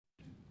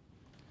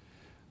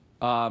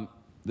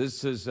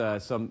This is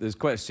there's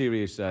quite a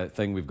serious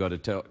thing we've got to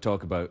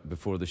talk about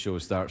before the show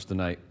starts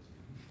tonight.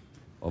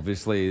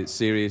 Obviously, it's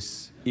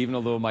serious, even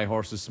although my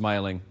horse is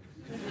smiling.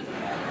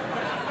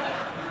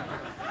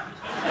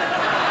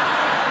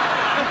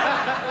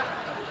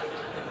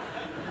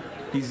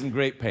 He's in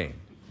great pain.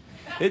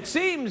 It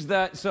seems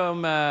that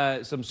some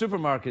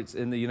supermarkets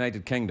in the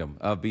United Kingdom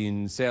have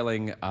been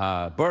selling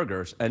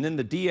burgers, and in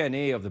the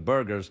DNA of the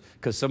burgers,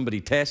 because somebody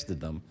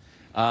tested them,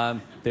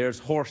 there's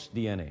horse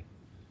DNA.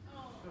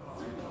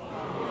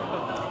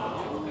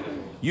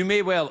 You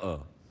may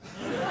well,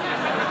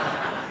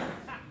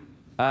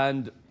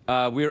 and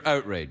we're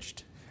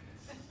outraged.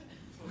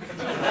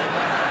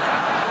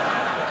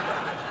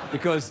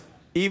 Because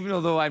even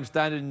although I'm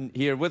standing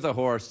here with a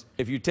horse,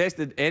 if you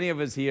tested any of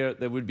us here,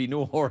 there would be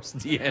no horse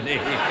DNA.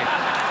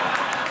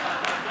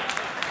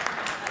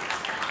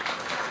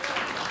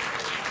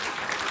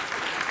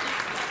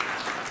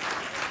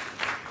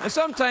 And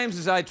sometimes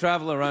as I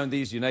travel around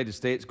these United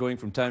States, going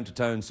from town to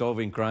town,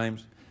 solving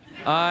crimes,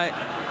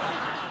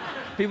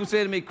 people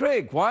say to me,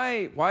 Craig,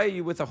 why are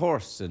you with a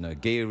horse and a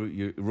gay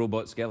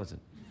robot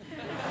skeleton?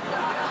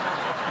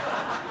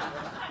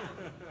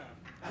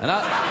 And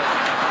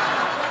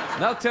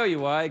I'll tell you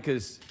why,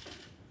 because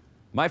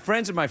my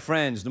friends are my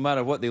friends, no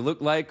matter what they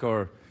look like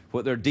or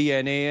what their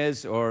DNA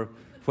is or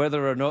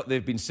whether or not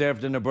they've been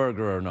served in a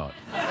burger or not.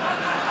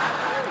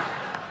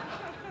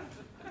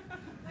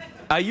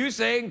 Are you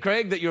saying,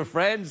 Craig, that your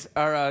friends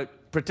are a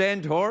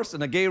pretend horse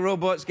and a gay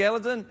robot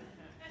skeleton?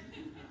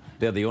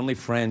 They're the only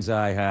friends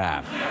I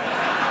have.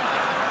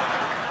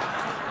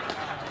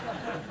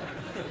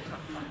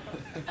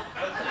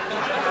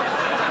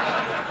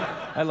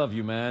 I love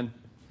you, man.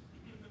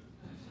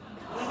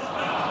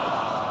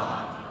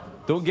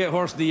 Don't get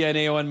horse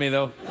DNA on me,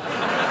 though.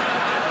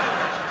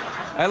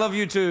 I love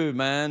you too,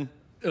 man.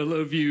 I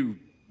love you,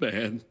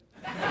 man.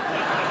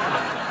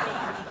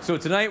 So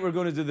tonight we're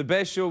going to do the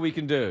best show we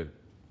can do.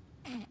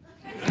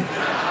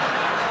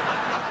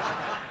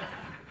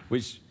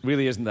 Which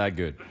really isn't that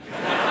good.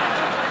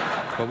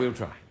 But we'll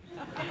try.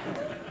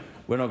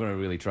 We're not going to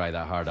really try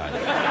that hard either.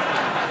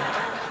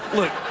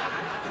 Look,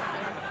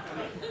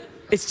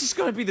 it's just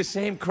going to be the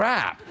same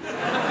crap.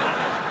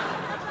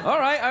 All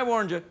right, I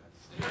warned you.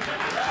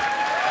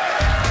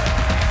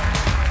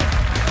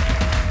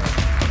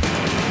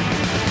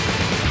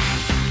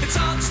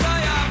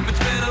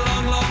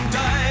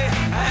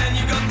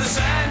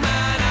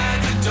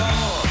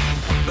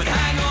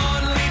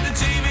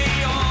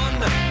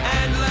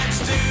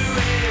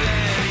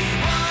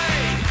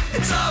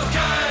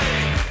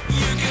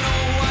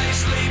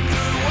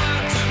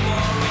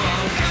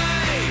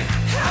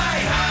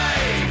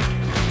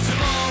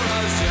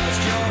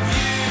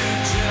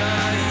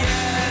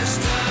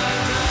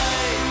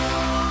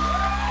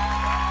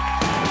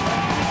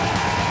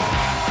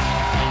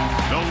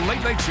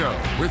 Late Show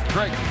with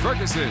Craig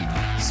Ferguson,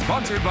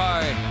 sponsored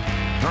by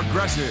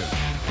Progressive.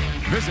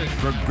 Visit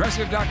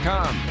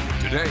progressive.com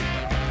today.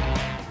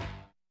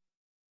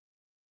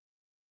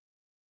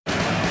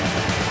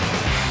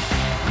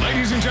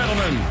 Ladies and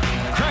gentlemen,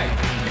 Craig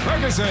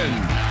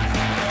Ferguson.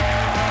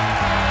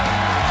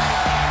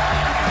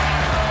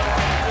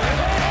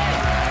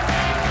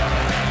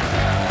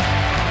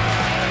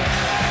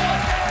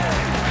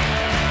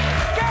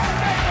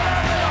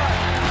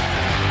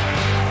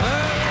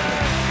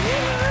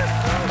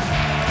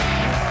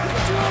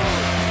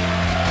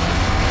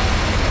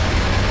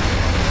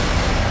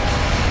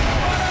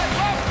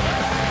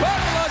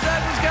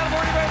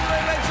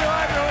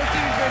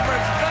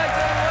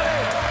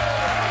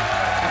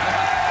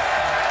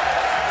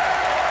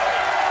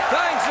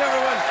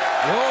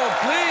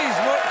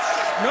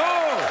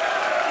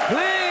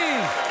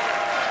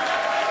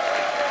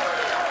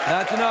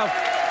 That's enough.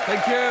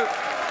 Thank you.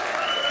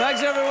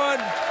 Thanks, everyone.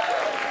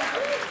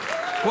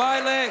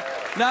 Quietly.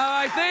 Now,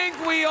 I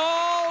think we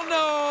all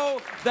know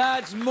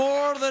that's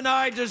more than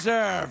I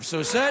deserve.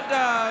 So sit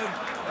down,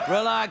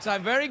 relax.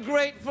 I'm very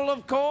grateful,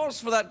 of course,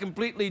 for that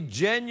completely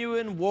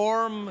genuine,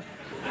 warm...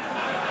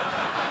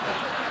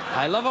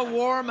 I love a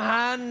warm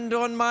hand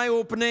on my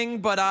opening,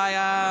 but I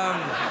am...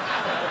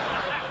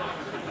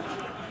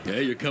 Yeah,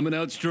 you're coming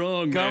out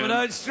strong, Coming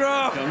man. out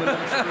strong. Coming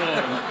out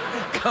strong.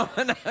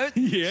 Coming out,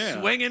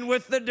 swinging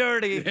with the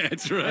dirty.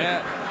 That's right.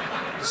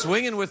 Yeah.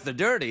 Swinging with the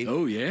dirty.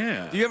 Oh,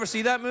 yeah. Do you ever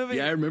see that movie?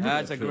 Yeah, I remember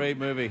That's that a film. great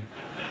movie.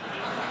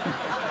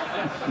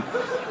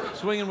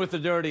 Swinging with the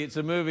Dirty. It's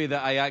a movie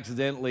that I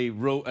accidentally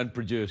wrote and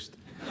produced.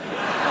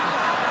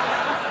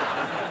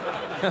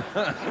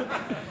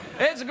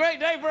 It's a great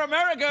day for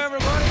America,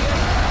 everybody.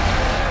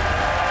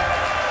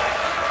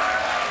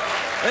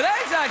 It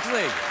is,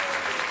 actually.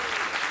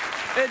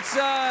 It's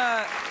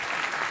a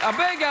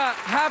big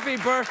happy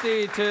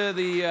birthday to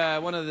the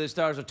one of the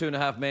stars of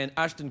 2.5 Men,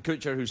 Ashton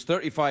Kutcher, who's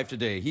 35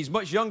 today. He's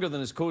much younger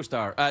than his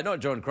co-star.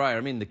 Not John Cryer,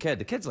 I mean the kid.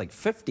 The kid's like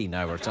 50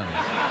 now or something.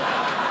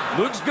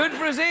 Looks good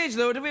for his age,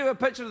 though. Do we have a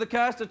picture of the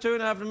cast of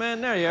 2.5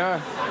 Men? There you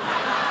are.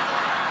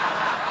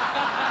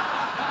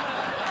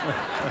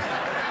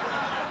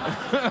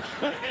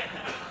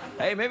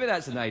 Hey, maybe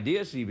that's an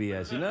idea,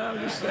 CBS, you know? I'm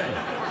just saying.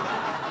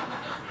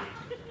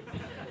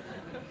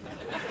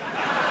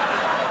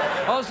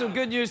 Also,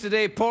 good news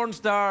today, porn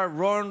star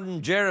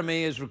Ron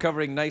Jeremy is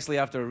recovering nicely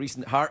after a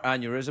recent heart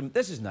aneurysm.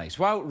 This is nice.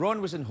 While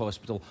Ron was in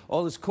hospital,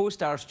 all his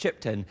co-stars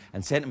chipped in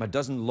and sent him a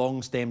dozen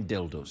long-stemmed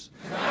dildos.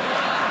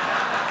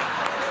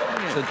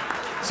 So,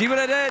 see what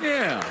I did?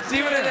 Yeah.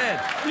 See what I did?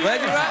 Yeah.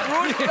 Glad you're right.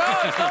 Ron, no,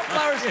 stop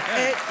flowers.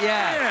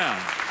 Yeah.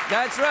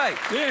 That's right.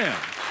 Yeah.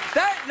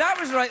 That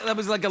was right. That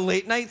was like a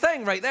late night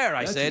thing right there.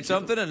 I That's said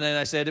something and then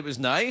I said it was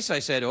nice. I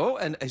said, oh,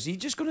 and is he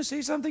just going to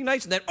say something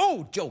nice? And then,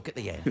 oh, joke at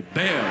the end.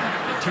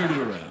 Bam. Turned it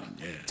around.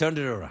 Yeah. Turned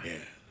it around. Yeah.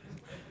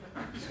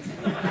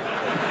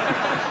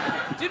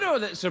 Do you know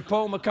that Sir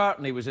Paul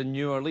McCartney was in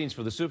New Orleans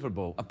for the Super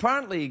Bowl?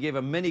 Apparently, he gave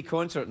a mini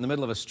concert in the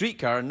middle of a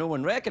streetcar and no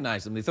one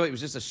recognised him. They thought he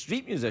was just a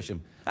street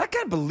musician. I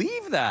can't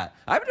believe that.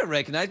 I would have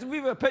recognised him. We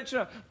have a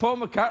picture of Paul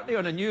McCartney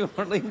on a New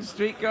Orleans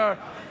streetcar.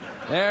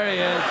 There he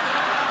is.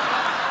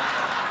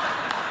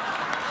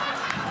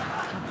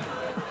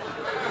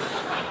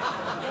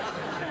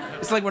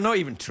 It's like we're not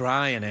even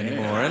trying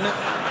anymore, isn't it?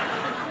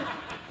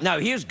 Now,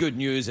 here's good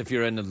news if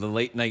you're into the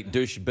late-night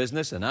douche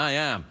business, and I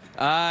am.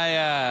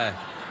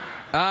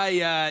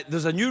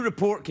 There's a new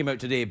report came out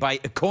today by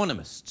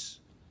economists.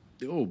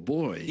 Oh,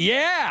 boy.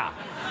 Yeah!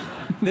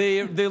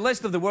 The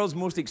list of the world's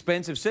most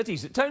expensive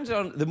cities. It turns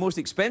out the most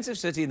expensive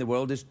city in the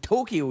world is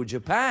Tokyo,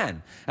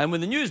 Japan. And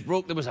when the news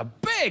broke, there was a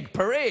big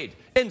parade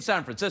in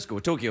San Francisco.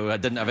 Tokyo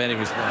didn't have any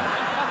response.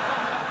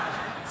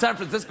 San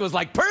Francisco was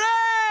like,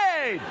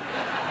 parade!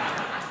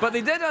 But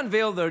they did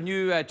unveil their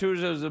new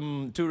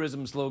tourism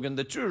slogan.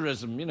 The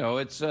tourism, you know,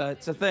 it's a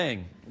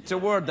thing. It's a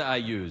word that I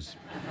use.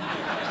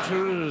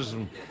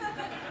 Tourism.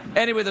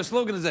 Anyway, the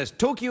slogan is this: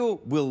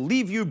 Tokyo will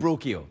leave you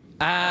brokio.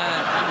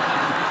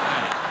 Now,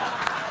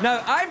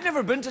 I've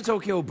never been to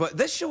Tokyo, but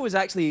this show is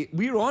actually,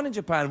 we're on in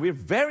Japan. We're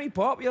very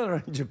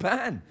popular in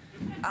Japan.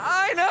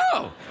 I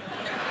know.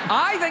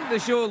 I think the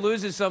show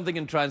loses something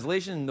in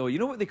translation, though. You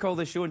know what they call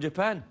this show in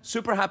Japan?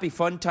 Super Happy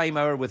Fun Time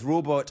Hour with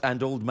Robot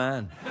and Old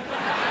Man.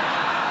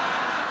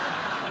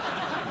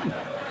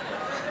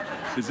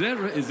 Is that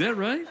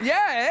right?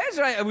 Yeah, it is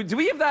right. Do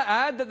we have that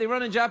ad that they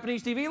run in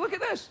Japanese TV? Look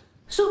at this.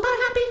 Super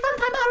happy fun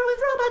time hour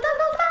with Robot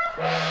and Old Man.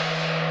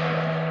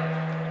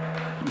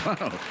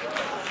 Wow.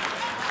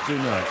 Do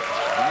not.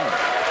 Wow.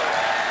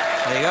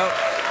 There you go.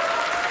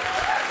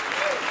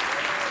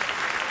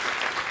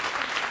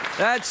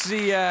 That's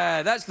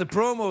the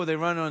promo they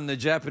run on the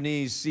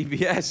Japanese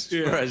CBS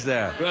for us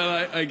there.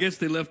 Well, I guess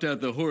they left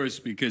out the horse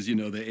because, you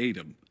know, they ate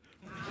him.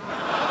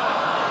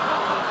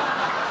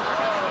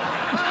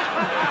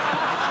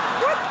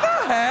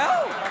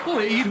 Well,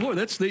 they eat horse.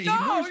 That's the eat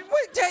horse. No,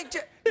 wait,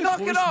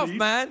 knock it off, meat.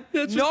 man.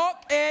 That's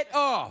knock it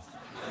off.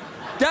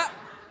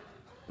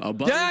 I'll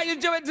buy Yeah, it. you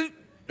do it.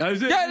 That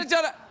was it. Yeah, do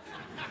it.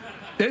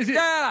 That's it.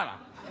 Yeah.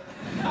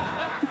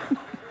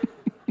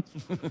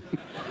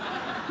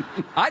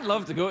 I'd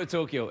love to go to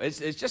Tokyo.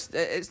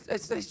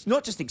 It's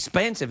not just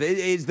expensive. It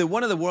is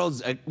one of the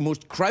world's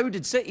most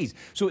crowded cities.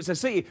 So it's a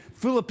city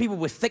full of people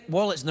with thick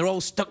wallets and they're all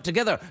stuck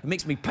together. It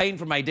makes me pine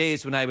for my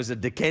days when I was a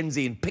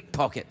Dickensian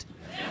pickpocket.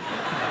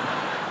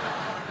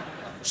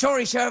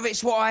 Sorry, sir,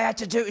 it's what I had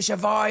to do to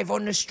survive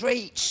on the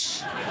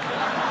streets.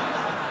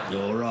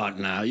 All right,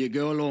 now, you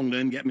go along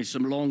then, get me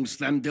some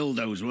long-stem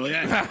dildos, will you?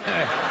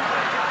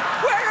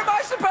 Where am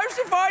I supposed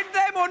to find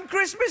them on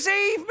Christmas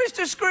Eve,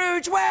 Mr.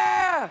 Scrooge? Where?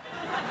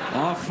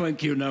 I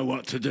think you know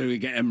what to do to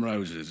get them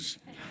roses.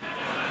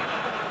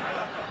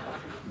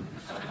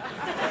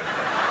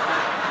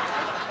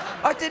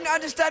 I didn't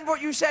understand what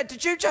you said.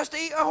 Did you just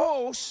eat a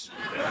horse?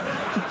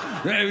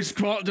 It was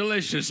quite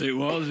delicious, it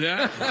was,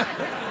 yeah?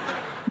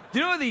 Do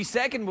you know the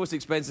second most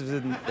expensive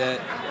in... the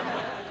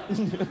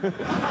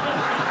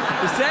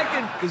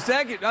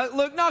second...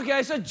 look, Nokia,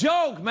 it's a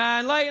joke,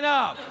 man. Lighten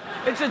up.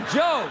 It's a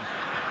joke.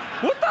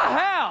 What the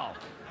hell?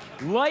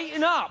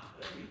 Lighten up.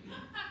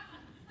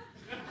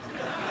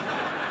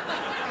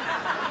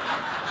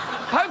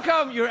 How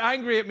come you're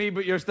angry at me,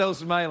 but you're still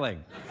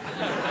smiling?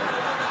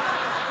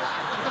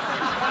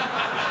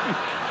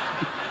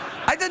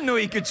 I didn't know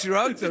he could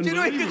shrug. Did you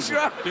know he could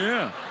shrug?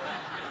 Yeah.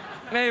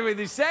 Anyway,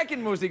 the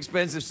second most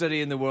expensive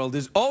city in the world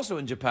is also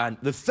in Japan.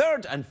 The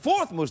third and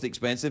fourth most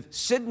expensive,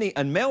 Sydney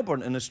and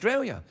Melbourne in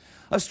Australia.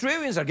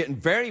 Australians are getting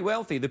very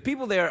wealthy. The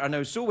people there are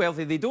now so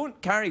wealthy, they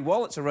don't carry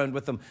wallets around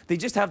with them. They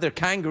just have their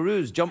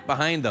kangaroos jump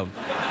behind them.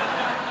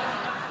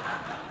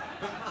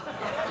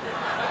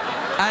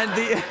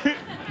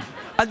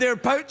 And their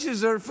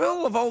pouches are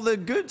full of all the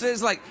goods.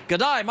 It's like,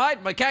 g'day,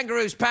 mate, my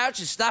kangaroo's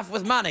pouch is stuffed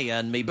with money,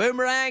 and me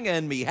boomerang,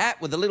 and me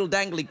hat with the little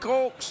dangly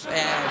corks,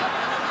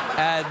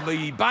 and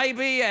me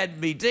baby,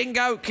 and me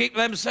dingo. Keep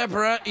them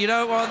separate, you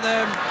don't want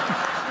them.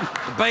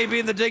 The baby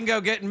and the dingo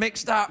getting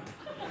mixed up.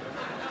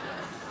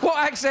 What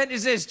accent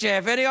is this,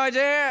 Jeff? Any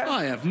idea?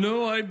 I have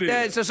no idea.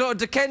 Yeah, it's a sort of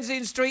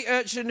Dickensian street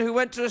urchin who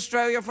went to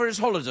Australia for his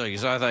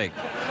holidays, I think.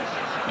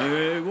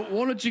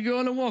 Why don't you go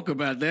on a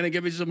walkabout then and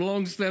give me some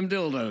long-stem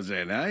dildos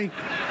then, eh?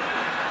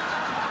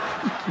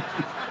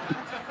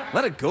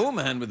 Let it go,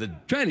 man, with the...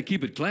 Trying to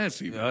keep it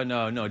classy. Oh,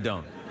 no,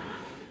 don't.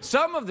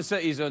 Some of the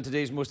cities on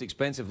today's most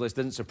expensive list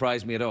didn't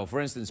surprise me at all.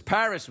 For instance,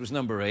 Paris was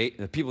number 8.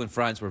 The people in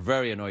France were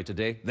very annoyed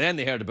today. Then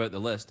they heard about the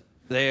list.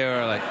 They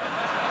were like...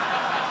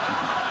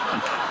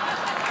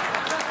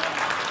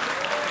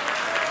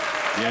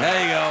 Yeah.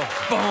 There you go.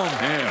 Boom.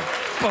 Yeah.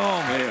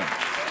 Boom.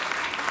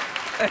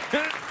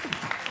 Yeah.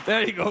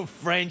 There you go,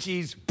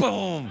 Frenchies.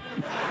 Boom.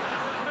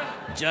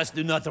 Just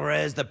do not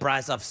raise the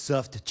price of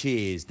soft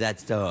cheese,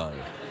 that's all.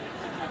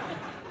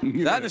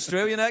 Is that an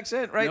Australian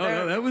accent right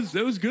there? No,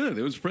 that was good.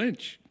 It was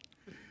French.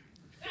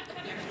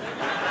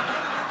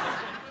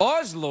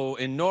 Oslo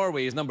in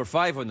Norway is number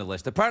 5 on the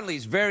list. Apparently,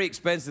 it's very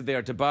expensive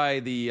there to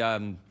buy the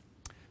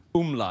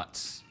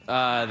umlauts.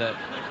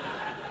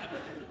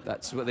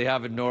 That's what they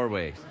have in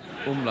Norway.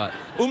 Umlaut.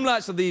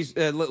 Umlauts are these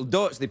little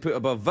dots they put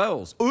above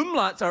vowels.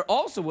 Umlauts are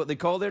also what they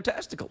call their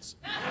testicles.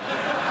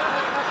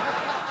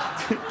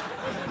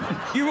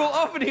 You will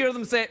often hear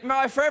them say,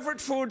 "My favorite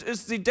food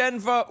is the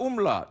Denver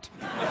umlaut."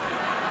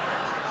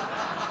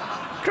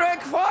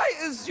 Craig, why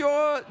is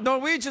your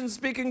Norwegian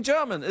speaking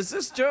German? Is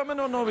this German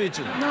or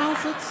Norwegian? No,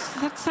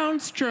 that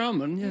sounds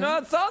German. Yeah. No,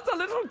 it sounds a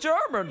little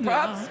German.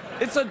 Perhaps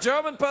it's a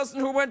German person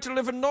who went to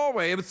live in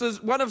Norway. It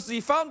was one of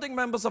the founding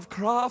members of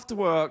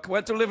Kraftwerk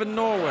went to live in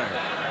Norway.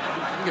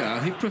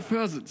 Yeah, he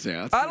prefers it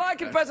there. I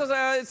like it better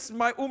there. It's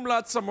my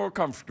umlauts are more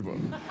comfortable.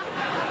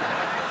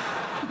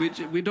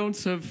 We don't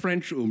serve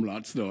French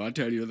umlauts, though, I'll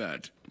tell you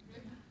that.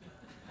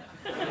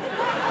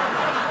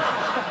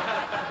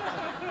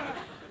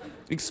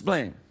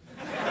 Explain.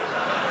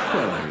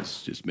 Well, I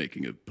was just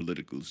making a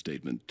political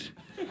statement.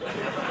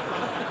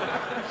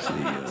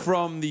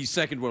 From the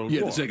Second World War.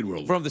 Yeah, the Second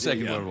World War. From the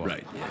Second World War.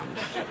 Right. Yeah.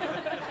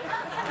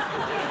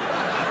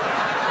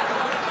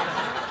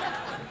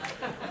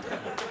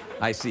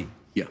 I see.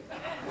 Yeah.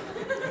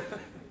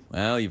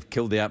 Well, you've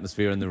killed the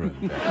atmosphere in the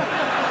room.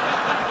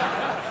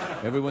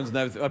 Everyone's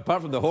now,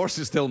 apart from the horse,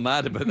 is still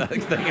mad about that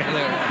thing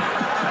earlier.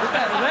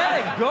 Let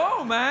it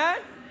go, man.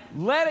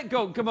 Let it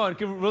go. Come on,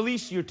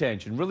 release your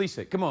tension. Release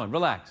it. Come on,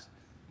 relax.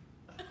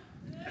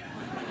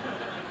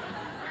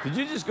 Did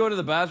you just go to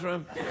the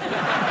bathroom?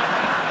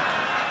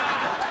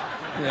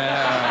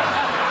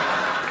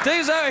 Yeah. Take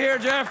us out of here,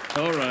 Jeff.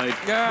 All right.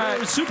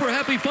 Well, super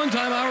happy fun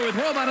time hour with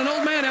Robot and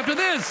Old Man after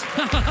this.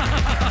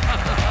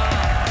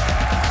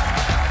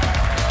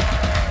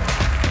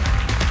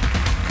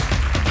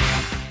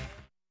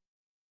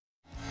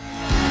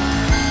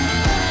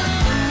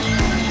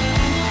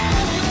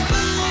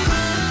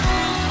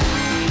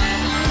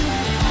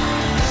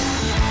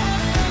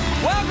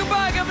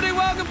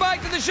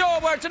 show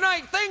where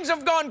tonight things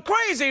have gone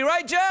crazy,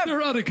 right, Jeff?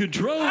 They're out of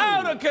control.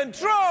 Out of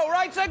control,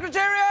 right,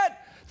 Secretariat?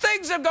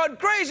 Things have gone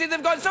crazy.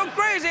 They've gone so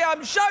crazy,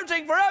 I'm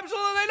shouting for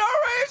absolutely no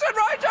reason,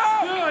 right,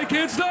 Jeff? Yeah, I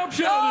can't stop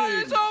shouting.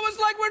 Oh, it's almost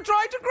like we're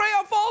trying to create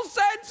a false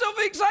sense of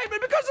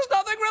excitement because there's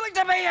nothing really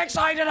to be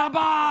excited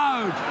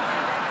about.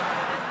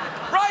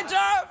 Right,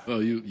 Jeff?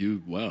 Oh,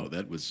 wow,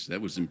 that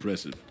was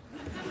impressive.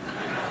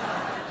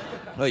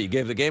 Oh, you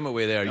gave the game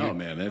away there. Oh,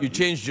 man. You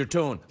changed your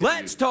tone.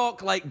 Let's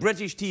talk like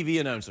British TV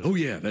announcers. Oh,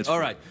 yeah, that's all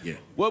cool. right. Yeah.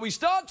 Well, we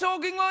start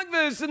talking like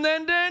this, and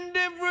then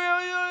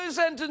every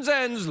sentence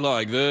ends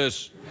like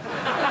this.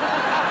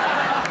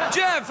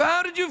 Jeff,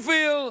 how did you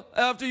feel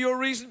after your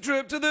recent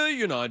trip to the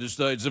United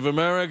States of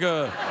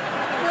America?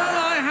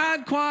 Well, I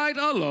had quite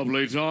a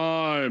lovely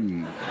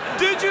time.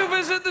 Did you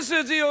visit the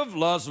city of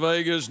Las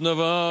Vegas,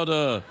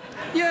 Nevada?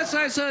 Yes,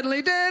 I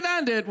certainly did,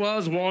 and it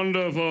was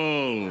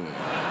wonderful.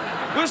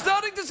 We're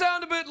starting to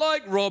sound a bit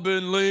like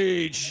Robin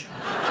Leach.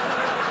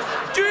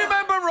 Do you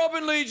remember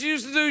Robin Leach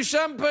used to do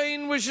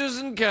champagne wishes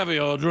and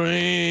caviar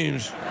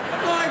dreams?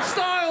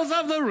 Lifestyles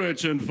of the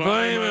rich and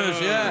famous.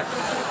 Yeah.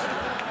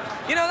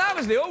 You know, that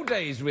was the old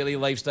days, really,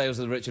 lifestyles of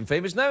the rich and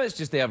famous. Now it's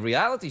just they have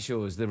reality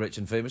shows, the rich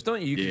and famous,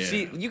 don't you?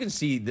 You can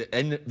see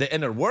the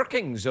inner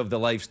workings of the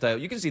lifestyle.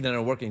 You can see the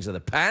inner workings of the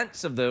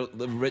pants of the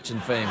rich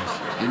and famous.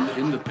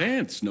 In the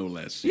pants, no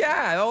less.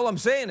 Yeah, all I'm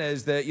saying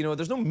is that, you know,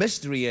 there's no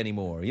mystery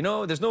anymore. You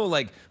know, there's no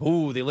like,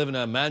 oh, they live in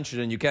a mansion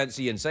and you can't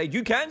see inside.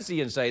 You can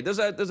see inside. There's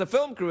a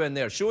film crew in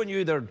there showing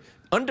you their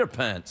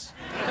underpants.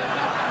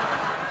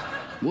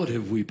 What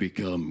have we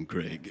become,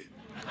 Craig?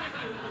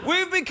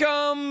 We've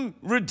become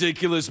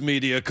ridiculous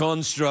media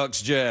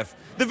constructs, Jeff.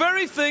 The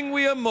very thing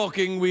we are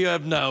mocking, we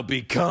have now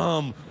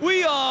become.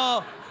 We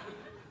are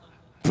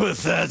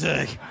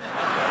pathetic.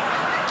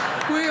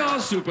 We are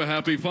Super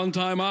Happy Fun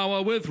Time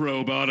Hour with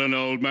Robot and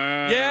Old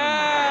Man.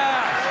 Yeah!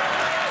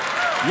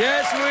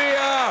 Yes, we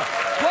are.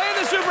 Play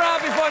the Super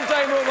Happy Fun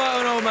Time Robot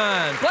and Old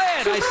Man. Play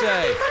it, I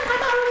say.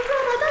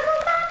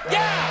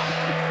 Yeah!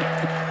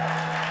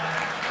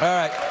 All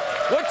right.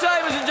 What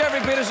time is it, Jeffrey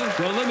Peterson?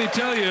 Well, let me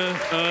tell you,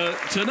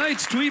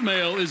 tonight's tweet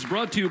mail is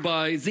brought to you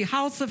by The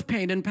House of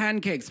Pain and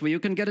Pancakes, where you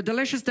can get a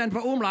delicious Denver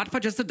umlaut for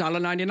just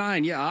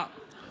 $1.99, yeah.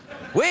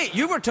 Wait,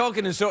 you were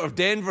talking in sort of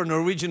Denver,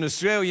 Norwegian,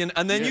 Australian,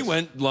 and then you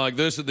went like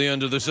this at the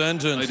end of the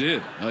sentence. I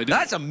did.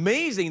 That's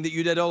amazing that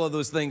you did all of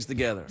those things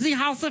together. The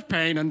House of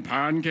Pain and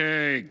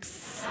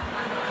Pancakes.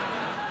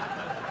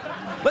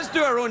 Let's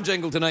do our own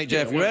jingle tonight,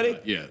 Jeff. Yeah, You ready?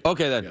 yeah.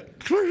 Okay, then. Yeah.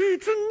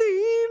 Tweets and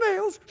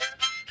emails.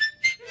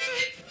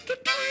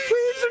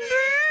 Tweets and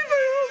emails.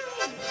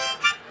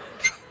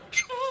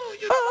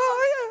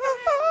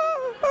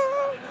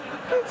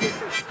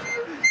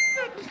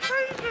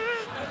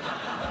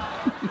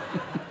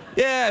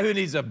 Yeah, who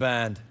needs a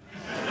band?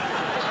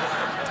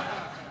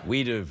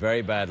 We do,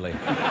 very badly.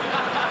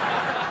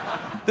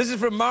 This is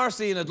from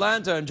Marcy in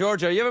Atlanta in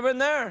Georgia. You ever been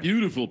there?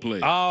 Beautiful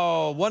place.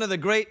 Oh, one of the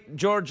great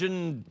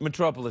Georgian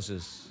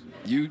metropolises.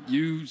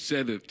 You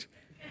said it.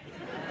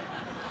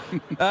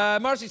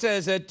 Marcy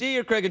says,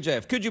 Dear Craig and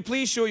Jeff, could you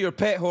please show your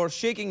pet horse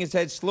shaking his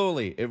head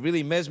slowly? It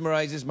really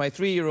mesmerizes my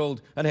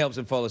 3-year-old and helps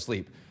him fall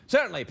asleep.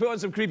 Certainly. Put on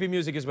some creepy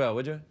music as well,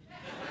 would you?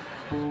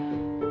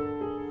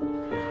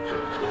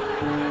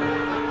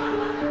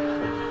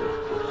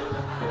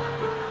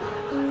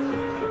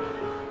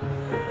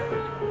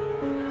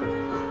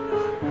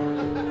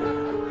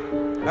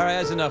 All right,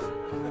 that's enough.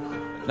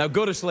 Now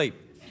go to sleep.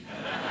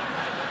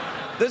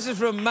 This is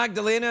from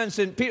Magdalena in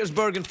St.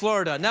 Petersburg in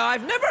Florida. Now,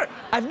 I've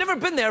never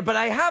been there, but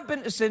I have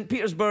been to St.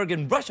 Petersburg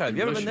in Russia. Have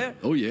you ever been there?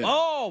 Oh, yeah.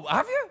 Oh,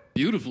 have you?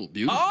 Beautiful,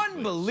 beautiful.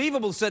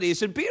 Unbelievable city.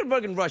 St.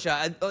 Petersburg in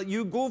Russia.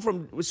 You go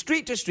from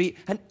street to street,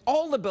 and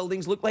all the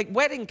buildings look like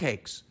wedding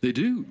cakes. They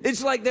do.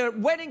 It's like there are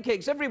wedding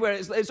cakes everywhere.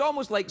 It's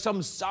almost like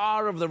some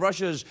Tsar of the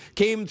Russias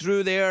came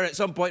through there at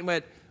some point and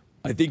went,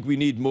 I think we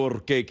need more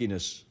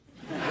cakiness.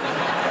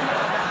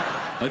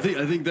 I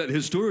think that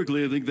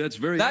historically, I think that's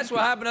very. That's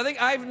what happened. I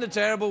think Ivan the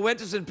Terrible went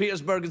to St.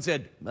 Petersburg and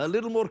said, a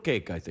little more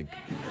cake, I think.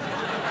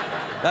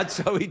 That's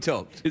how he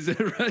talked. Is that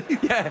right?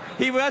 Yeah,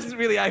 he wasn't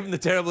really Ivan the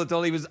Terrible at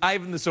all. He was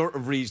Ivan the sort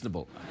of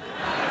reasonable.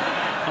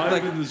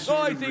 Ivan the sort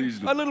I of think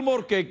reasonable. a little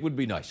more cake would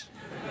be nice.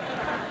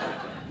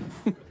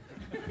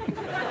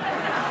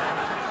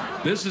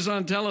 This is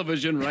on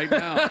television right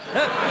now.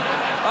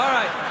 All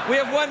right, we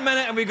have 1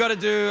 minute and we've got to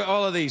do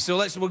all of these. So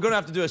we're going to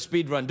have to do a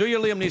speed run. Do your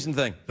Liam Neeson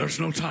thing. There's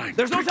no time.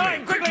 There's no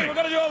time. Quickly, we're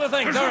going to do all the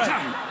things. There's all no right.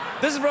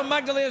 time. This is from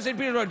Magdalena St.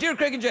 Petersburg. Dear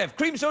Craig and Jeff,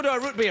 cream soda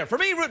or root beer? For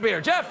me, root beer.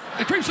 Jeff?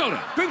 Cream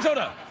soda. Cream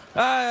soda.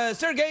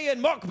 Sergey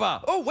in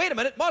Moskva. Oh, wait a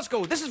minute.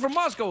 Moscow. This is from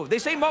Moscow. They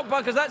say Moskva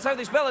because that's how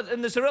they spell it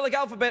in the Cyrillic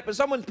alphabet, but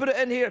someone's put it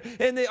in here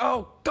in the...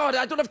 Oh, God,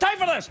 I don't have time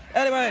for this.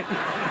 Anyway.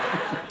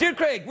 Dear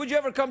Craig, would you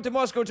ever come to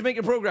Moscow to make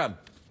your program?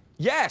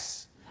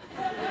 Yes.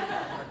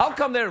 I'll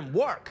come there and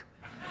work.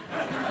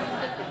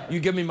 You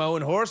give me my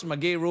own horse and my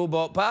gay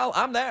robot pal,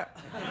 I'm there.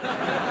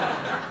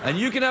 And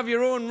you can have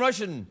your own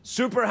Russian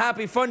super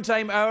happy fun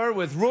time hour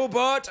with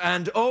Robot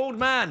and Old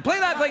Man. Play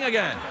that thing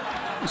again.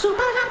 Super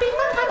happy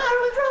fun time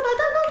hour with Robot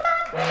and Old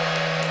Man.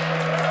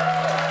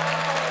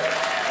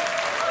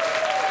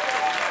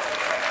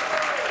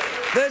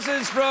 This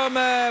is from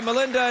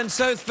Melinda in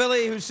South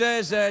Philly, who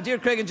says, Dear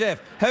Craig and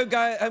Jeff, how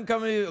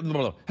come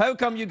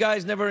you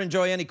guys never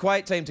enjoy any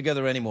quiet time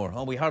together anymore?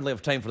 Oh, we hardly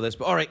have time for this,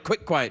 but all right,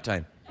 quick quiet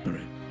time. All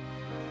right.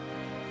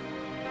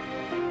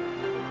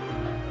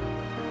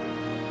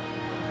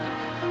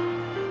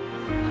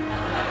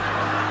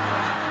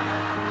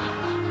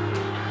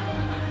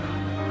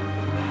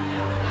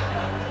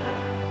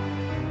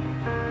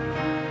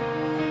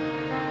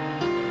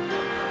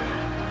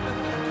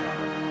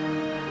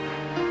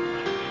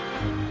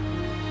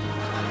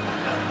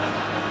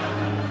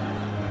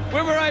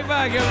 We'll be right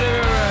back. We'll be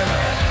right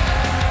back.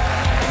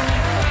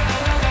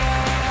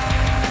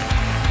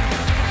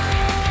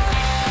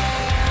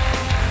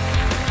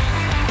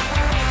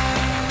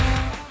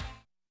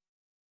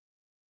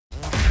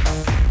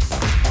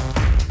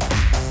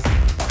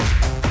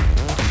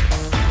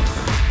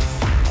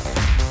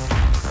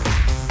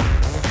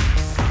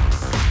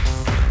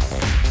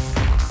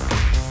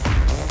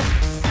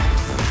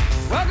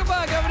 Welcome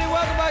back, everybody.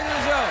 Welcome back to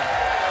the show.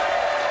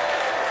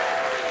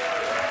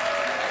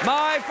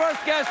 My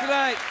first guest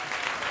tonight,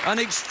 an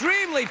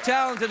extremely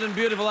talented and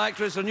beautiful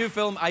actress. Her new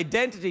film,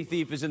 Identity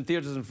Thief, is in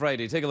theaters on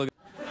Friday. Take a look.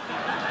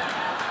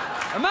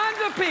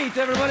 Amanda Peet,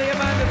 everybody.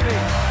 Amanda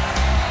Peet.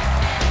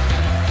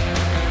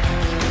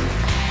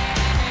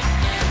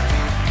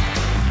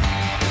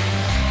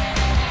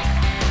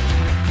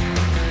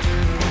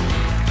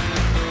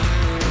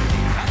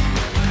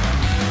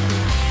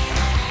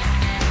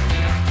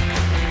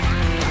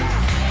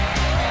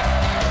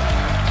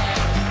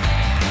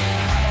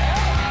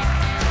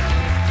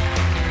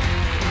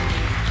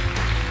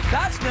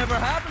 That's never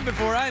happened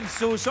before. I'm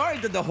so sorry.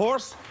 Did the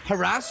horse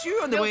harass you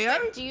on the way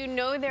out? Do you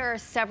know there are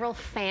several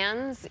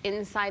fans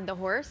inside the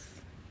horse?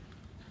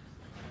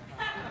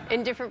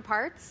 In different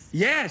parts?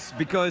 Yes,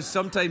 because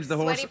sometimes the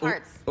horse Sweaty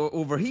parts.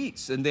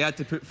 overheats and they had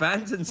to put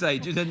fans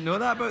inside. You didn't know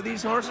that about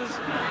these horses?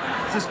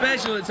 It's a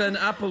special, it's an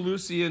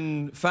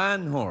Appalachian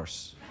fan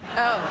horse.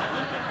 Oh.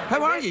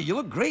 How are you? You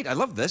look great. I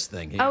love this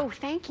thing here. Oh,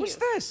 thank you. What's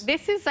this?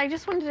 This is, I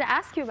just wanted to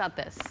ask you about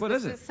this. What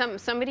is it?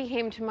 Somebody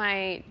came to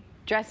my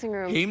dressing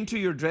room. Came to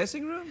your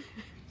dressing room?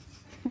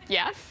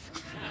 Yes.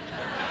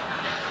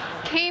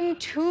 Came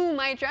to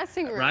my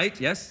dressing room. Right,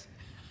 yes.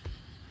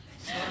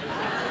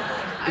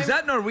 Is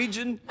that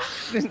Norwegian?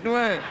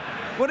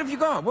 What have you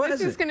got? What is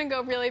This is it? going to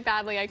go really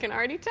badly, I can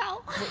already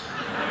tell.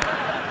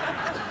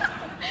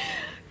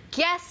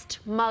 guest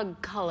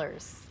mug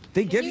colors.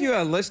 They give you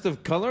a list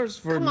of colors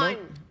for Come on.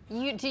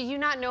 Did you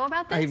not know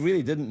about this? I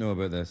really didn't know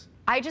about this.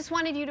 I just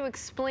wanted you to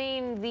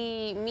explain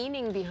the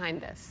meaning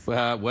behind this.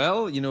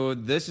 Well, you know,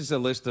 this is a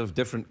list of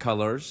different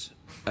colors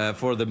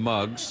for the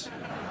mugs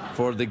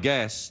for the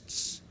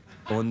guests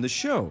on the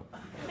show.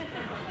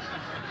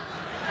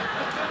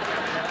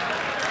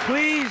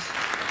 Please,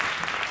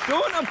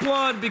 don't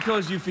applaud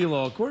because you feel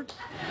awkward.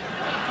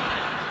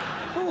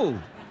 Oh.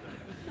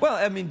 Well,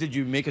 I mean, did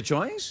you make a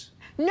choice?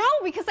 No,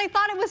 because I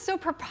thought it was so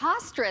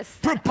preposterous.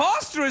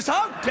 Preposterous?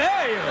 How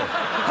dare you?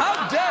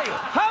 How dare you?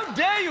 How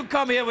dare you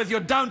come here with your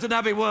Downton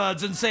Abbey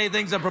words and say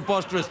things are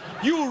preposterous?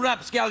 You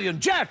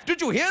rapscallion. Jeff,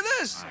 did you hear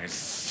this? I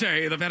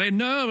say, the very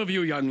nerve of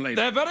you, young lady.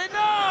 The very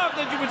nerve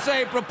that you would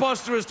say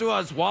preposterous to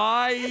us.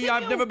 Why?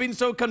 I've never been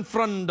so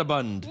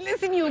confrondabund.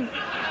 Listen, you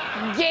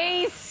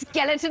gay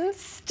skeleton,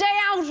 stay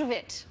out of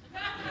it.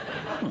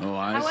 Oh,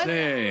 I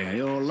say,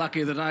 you're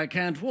lucky that I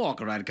can't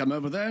walk, or I'd come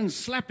over there and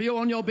slap you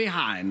on your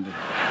behind.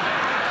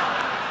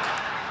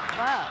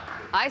 Well,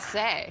 I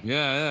say.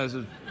 Yeah.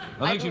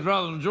 I think she'd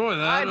rather enjoy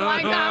that. I'd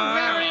like that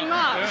very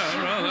much.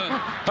 Yeah,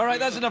 rather. All right,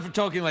 that's enough for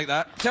talking like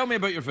that. Tell me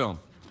about your film.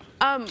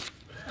 I'm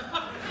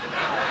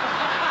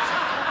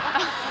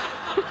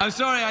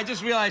sorry, I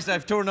just realized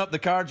I've torn up the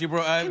cards you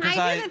brought out. Can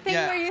I do the thing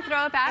where you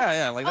throw it back?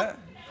 Yeah, like that.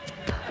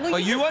 Well,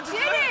 you want to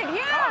did do it?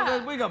 Yeah.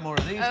 Oh, we got more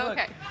of these. Oh,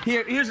 okay.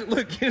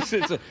 Look.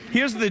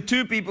 Here's the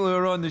two people who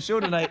are on the show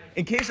tonight,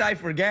 in case I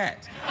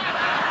forget.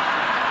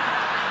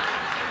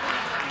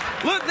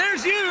 Look,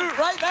 there's you,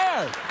 right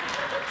there.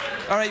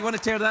 All right, you want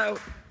to tear that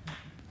out?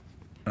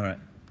 All right.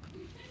 Do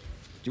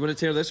you want to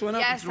tear this one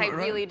up? Yes, I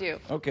really do.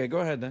 Okay, go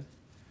ahead then.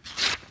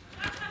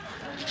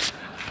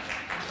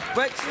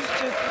 But just...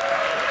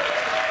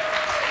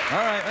 All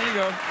right, there you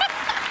go.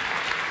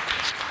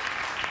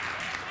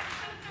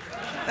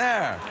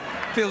 There.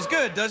 Feels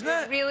good, doesn't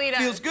it? It really does.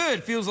 Feels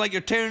good. Feels like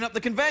you're tearing up the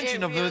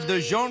convention of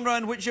the genre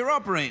in which you're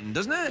operating,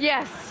 doesn't it?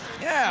 Yes.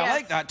 Yeah, I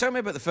like that. Tell me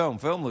about the film.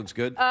 Film looks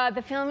good.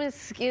 The film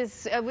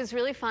was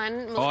really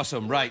fun.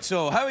 Awesome. Right.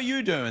 So, how are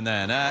you doing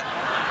then?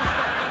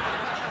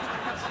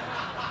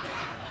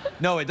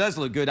 No, it does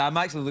look good. I'm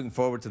actually looking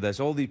forward to this.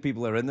 All these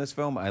people are in this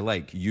film. I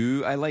like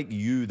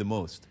you the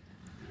most.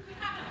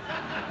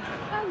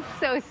 That's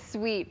so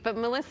sweet. But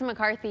Melissa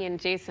McCarthy and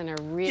Jason are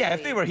really... Yeah,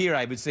 if they were here,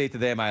 I would say to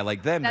them, I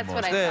like them That's the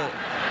most. what I thought.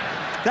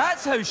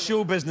 That's how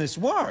show business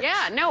works.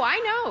 Yeah, no, I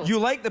know. You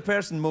like the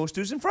person most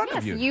who's in front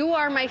of you. Yes, you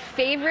are my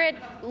favorite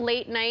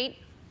late-night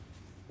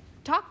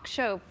talk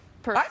show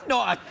person. I'm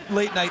not a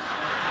late-night...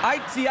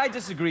 I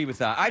disagree with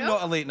that. I'm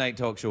not a late-night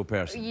talk show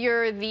person.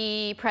 You're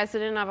the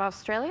president of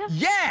Australia?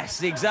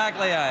 Yes,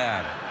 exactly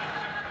I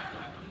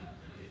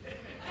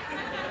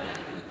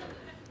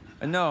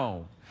am.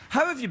 No.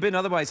 How have you been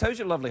otherwise? How's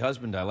your lovely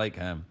husband? I like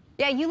him.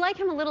 Yeah, you like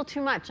him a little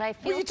too much. I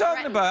feel What are you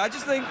talking about? I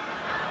just think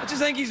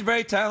he's a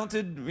very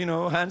talented, you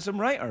know, handsome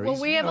writer. Well,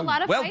 we have a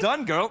lot of Well fights.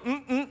 done, girl.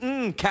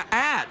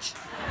 Catch.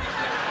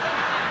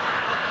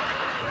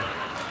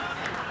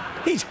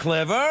 He's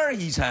clever.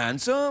 He's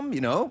handsome.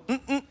 You know.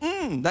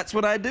 That's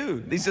what I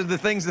do. These are the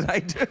things that I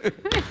do.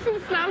 This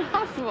is not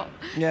possible.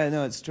 Yeah,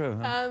 no, it's true.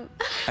 Huh?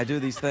 I do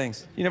these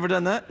things. You never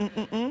done that?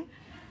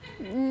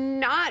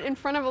 Not in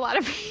front of a lot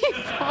of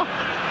people.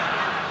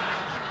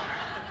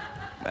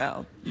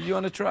 Well, you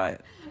want to try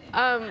it?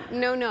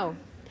 No.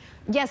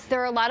 Yes,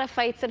 there are a lot of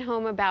fights at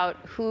home about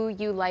who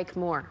you like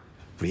more.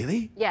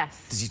 Really?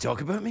 Yes. Does he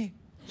talk about me?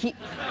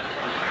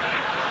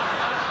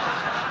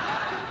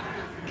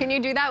 Can you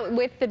do that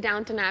with the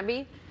Downton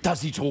Abbey?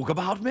 Does he talk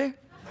about me?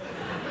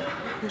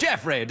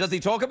 Jeffrey, does he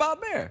talk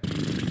about me?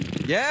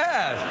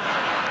 Yes.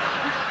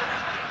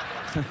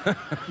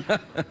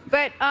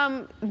 But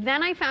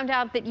then I found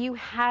out that you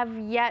have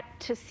yet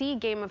to see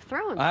Game of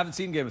Thrones. I haven't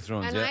seen Game of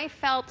Thrones and yet. I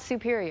felt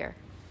superior.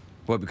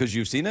 What, because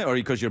you've seen it, or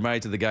because you're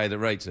married to the guy that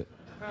writes it?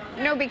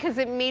 No, because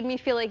it made me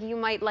feel like you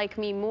might like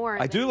me more.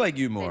 I do like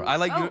you more. I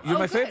like you. You're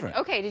my good. favorite.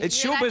 Okay, did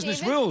it's you hear show that, business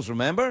David? rules,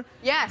 remember?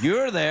 Yes.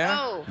 You're there.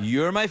 Oh.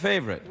 You're my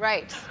favorite.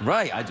 Right.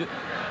 Right.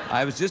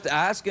 I was just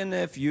asking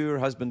if your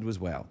husband was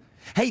well.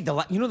 Hey,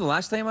 you know the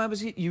last time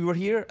you were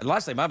here? The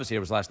last time I was here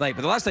was last night,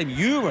 but the last time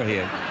you were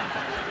here,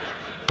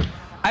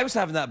 I was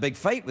having that big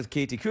fight with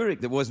Katie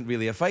Couric that wasn't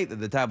really a fight that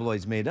the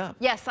tabloids made up.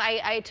 Yes,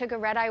 I took a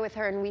red eye with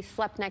her and we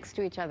slept next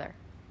to each other.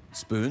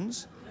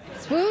 Spoons?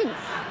 Spoons.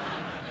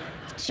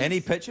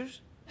 Any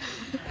pictures?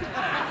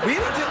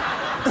 Really?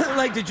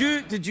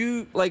 Did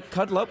you like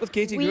cuddle up with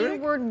Katie Couric? We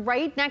were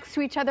right next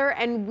to each other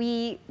and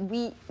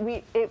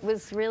it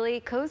was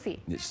really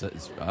cozy.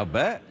 I'll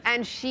bet.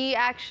 And she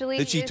actually...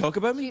 Did she talk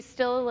about me? She's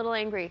still a little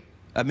angry.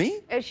 At me?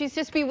 She's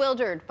just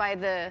bewildered by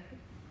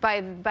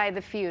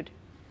the feud.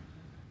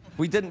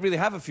 We didn't really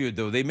have a feud,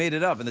 though. They made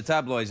it up in the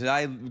tabloids.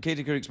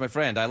 Katie Couric's my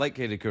friend. I like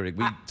Katie Couric.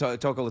 We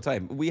talk all the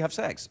time. We have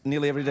sex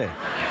nearly every day.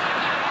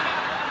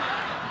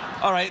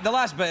 All right, the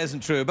last bit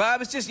isn't true, but I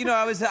was just,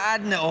 I was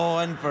adding it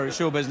on for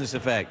show business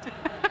effect.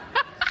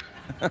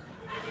 I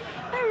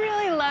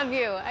really love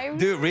you.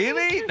 Do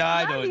really? No,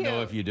 I don't you.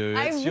 know if you do.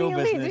 I It's show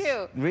really business.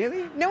 do.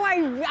 Really? No,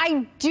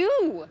 I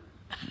do.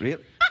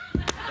 Really?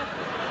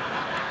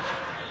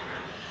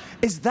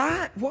 Is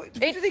that what do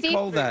they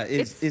call that?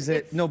 Is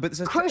it no? But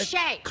it's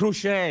crochet.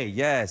 Crochet,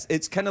 yes.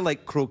 It's kind of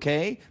like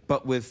croquet,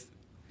 but with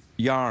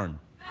yarn.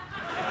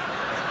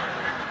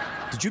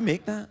 Did you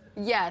make that?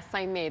 Yes,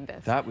 I made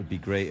this. That would be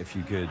great if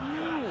you could.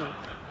 No.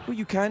 Well,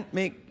 you can't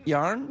make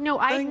yarn. No,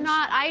 things?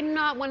 I'm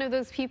not one of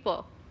those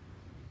people.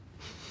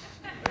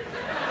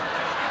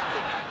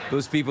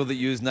 Those people that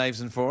use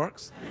knives and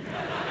forks.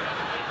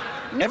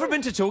 No. Ever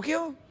been to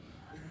Tokyo?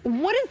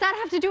 What does that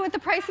have to do with the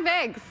price of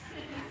eggs?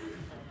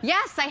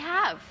 Yes, I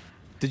have.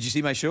 Did you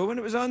see my show when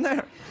it was on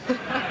there?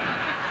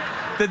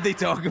 Did they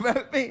talk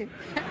about me?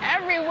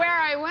 Everywhere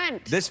I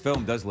went. This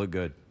film does look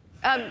good.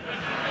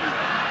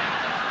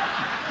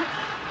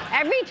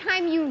 Every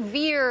time you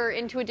veer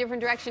into a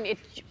different direction, it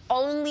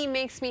only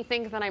makes me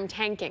think that I'm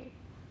tanking.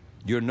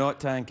 You're not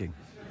tanking.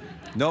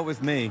 Not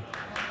with me.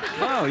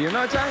 No, you're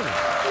not tanking.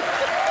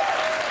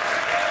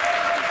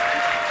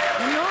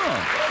 No,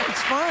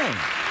 it's fine.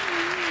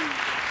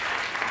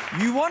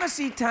 You want to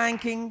see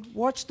tanking?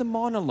 Watch the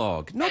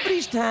monologue.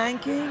 Nobody's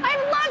tanking. I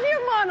love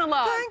your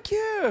monologue. Thank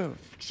you.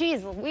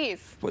 Jeez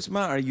Louise. What's the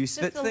matter? Are you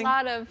schwitzing? Just a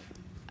lot of...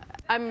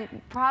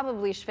 I'm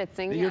probably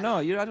schwitzing. You're not.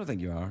 I don't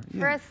think you are.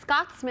 For a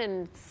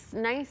Scotsman, it's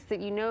nice that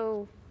you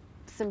know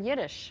some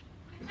Yiddish.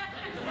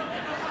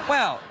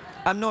 Well,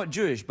 I'm not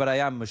Jewish, but I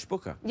am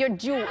mashpuka. You're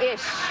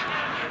Jewish.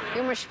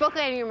 You're mashpuka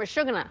and you're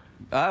mashugana.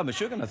 Ah,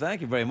 mashugana,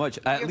 thank you very much.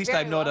 At least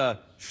I'm not a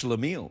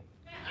schlemiel.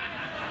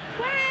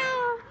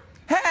 Well...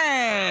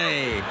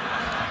 Hey!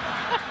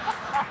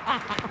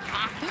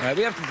 All right,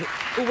 we have to...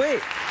 Oh,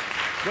 wait.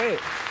 Wait.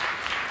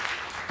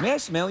 May I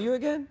smell you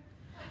again?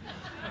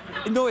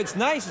 No, it's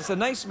nice. It's a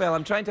nice smell.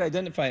 I'm trying to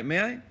identify it. May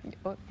I?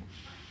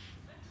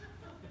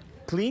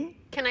 Clean?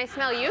 Can I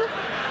smell you?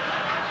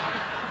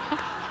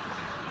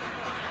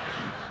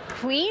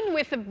 Clean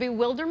with a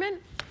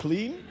bewilderment?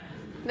 Clean?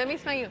 Let me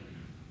smell you.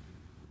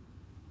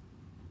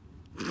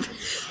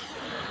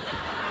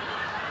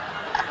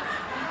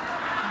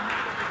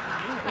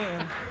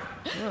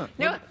 Yeah.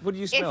 No, what do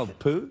you smell?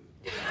 Poo?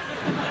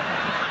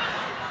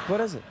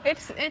 What is it?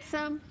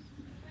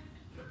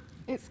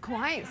 It's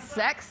quite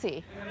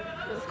sexy.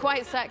 It's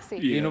quite sexy.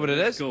 Yeah, you know what it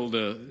is? It's called,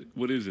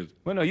 what is it?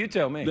 Well, no, you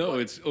tell me. No,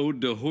 it's Ode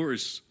de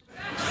Horse. We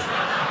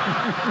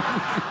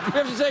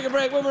have to take a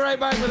break. We'll be right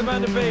back with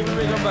Amanda Peet when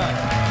we come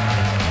back.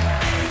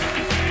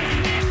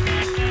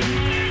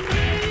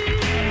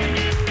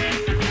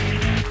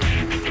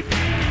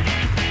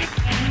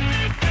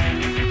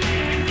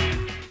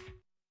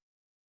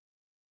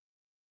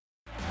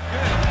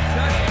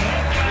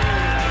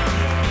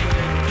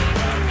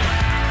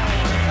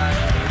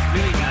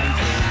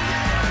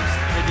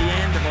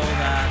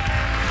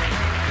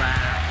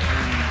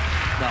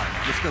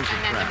 And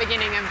then the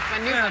beginning of a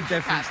new bunch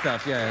different of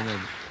stuff, yeah.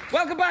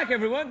 Welcome back,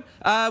 everyone.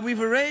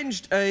 We've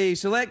arranged a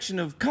selection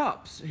of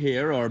cups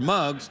here, or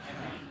mugs,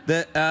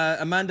 that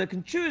Amanda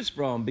can choose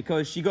from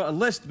because she got a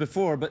list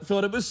before but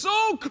thought it was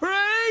so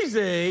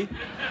crazy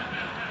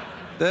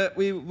that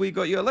we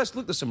got you a list.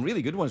 Look, there's some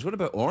really good ones. What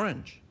about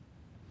orange?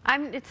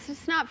 It's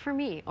just not for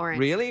me, orange.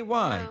 Really?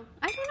 Why? No.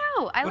 I don't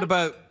know. What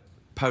about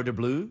powder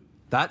blue?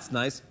 That's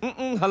nice.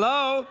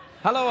 Hello?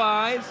 Hello,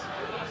 eyes.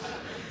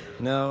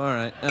 No, all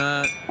right.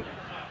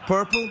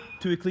 Purple,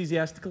 too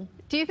ecclesiastical?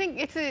 Do you think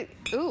it's a...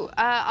 Ooh,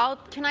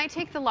 can I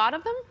take the lot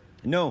of them?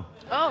 No.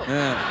 Oh.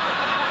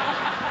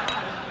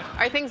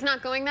 Are things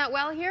not going that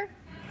well here?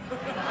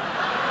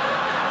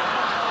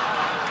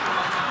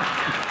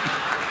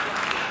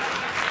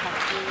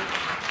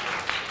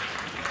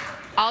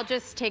 I'll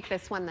just take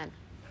this one then.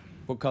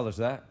 What color's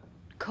that?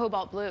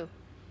 Cobalt blue.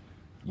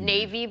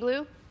 Navy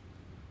blue.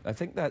 I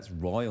think that's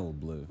royal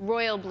blue.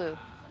 Royal blue.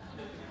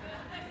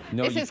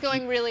 No, this is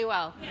going really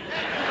well.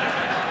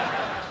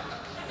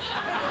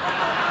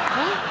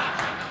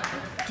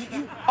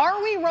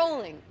 Are we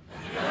rolling?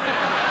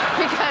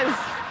 Because...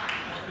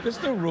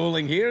 There's no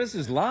rolling here. This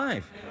is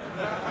live.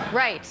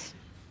 Right.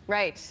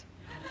 Right.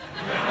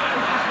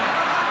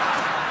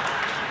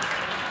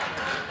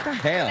 What the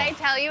hell? Did I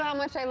tell you how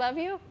much I love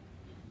you?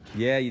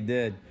 Yeah, you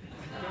did.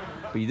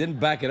 But you didn't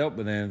back it up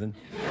with anything.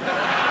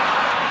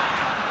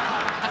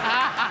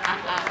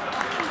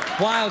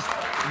 Whilst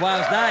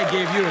I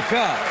gave you a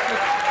cup.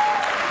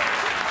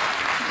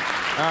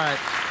 All right.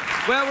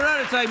 Well, we're out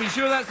of time. You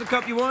sure that's the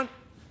cup you want?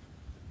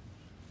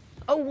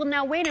 Oh, well,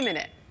 now, wait a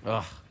minute.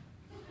 Ugh.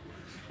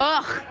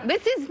 Ugh,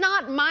 this is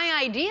not my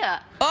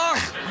idea. Ugh,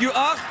 you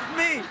asked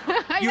me?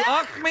 You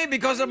asked me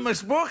because of my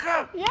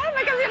smoker? Yeah,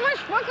 because you're my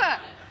schmucker.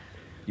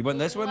 You want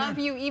this one I love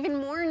then? you even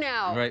more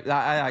now. Right,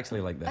 I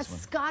actually like A this one.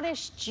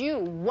 Scottish Jew.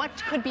 What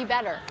could be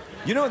better?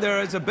 You know,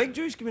 there is a big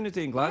Jewish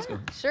community in Glasgow.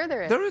 Yeah, sure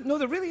there is. No,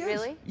 there really is.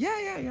 Really?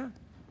 Yeah.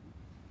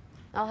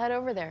 I'll head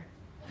over there.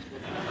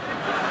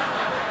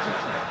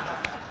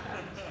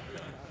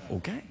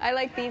 Okay. I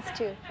like these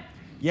two.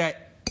 Yeah,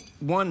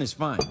 one is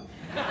fine.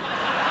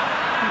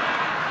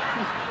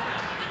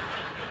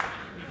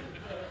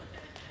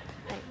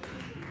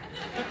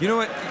 You know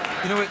what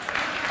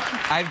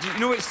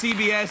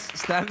CBS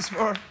stands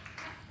for?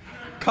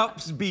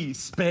 Cups be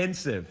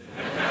expensive.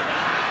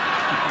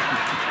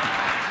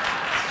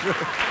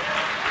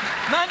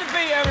 Man to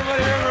Peet,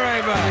 everybody. We're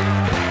right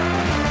back.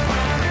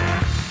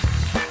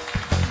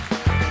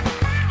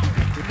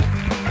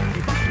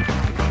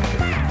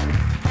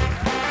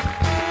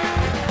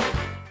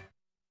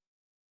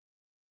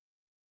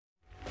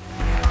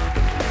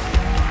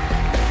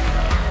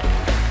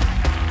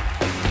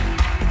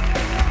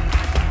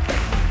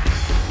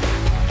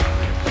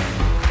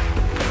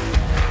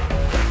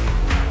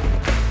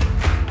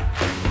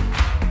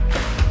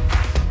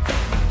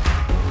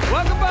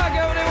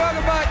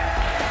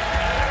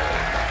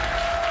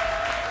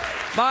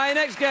 My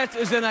next guest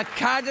is an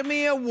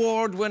Academy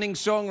Award-winning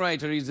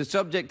songwriter. He's the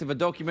subject of a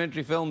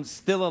documentary film,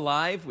 Still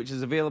Alive, which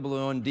is available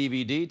on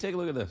DVD. Take a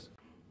look at this.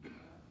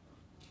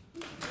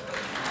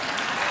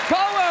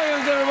 Paul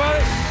Williams,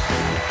 everybody!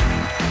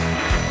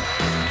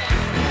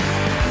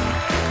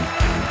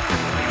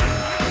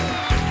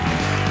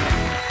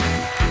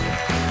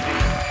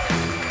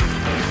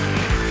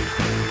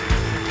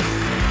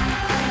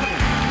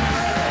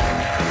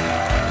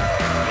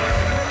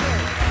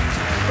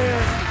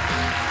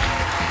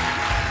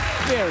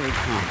 Very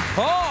cool.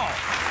 Paul!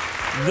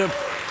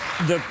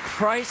 The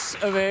price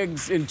of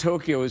eggs in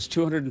Tokyo is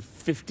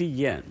 250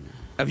 yen.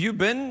 Have you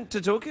been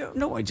to Tokyo?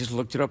 No, I just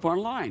looked it up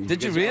online.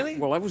 Did you really?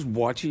 Well, I was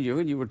watching you,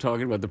 and you were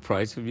talking about the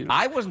price of,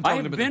 I wasn't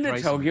talking about the price. I've been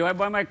to Tokyo. I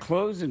buy my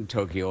clothes in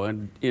Tokyo,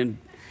 and in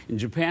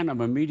Japan,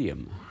 I'm a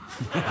medium.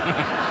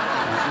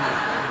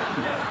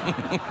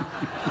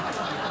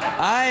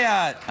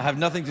 I have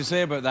nothing to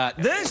say about that.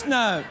 This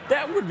now...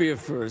 That would be a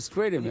first.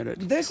 Wait a minute.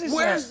 This is...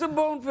 Where's the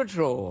Bone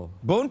Patrol?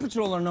 Bone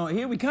Patrol are not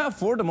here. We can't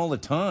afford them all the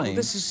time. Well,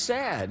 this is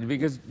sad,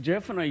 because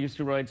Jeff and I used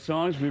to write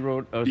songs. We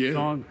wrote a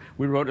song.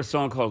 We wrote a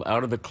song called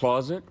Out of the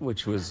Closet,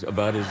 which was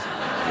about his...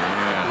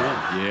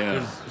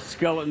 There's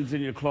skeletons in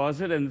your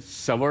closet, and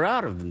some are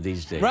out of them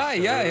these days. Right,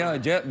 yeah.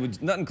 Jeff,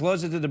 nothing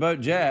closeted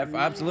about Jeff.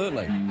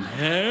 Absolutely.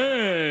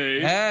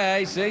 Hey.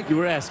 Hey, see? You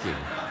were asking.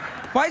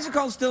 Why is it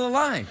called Still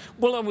Alive?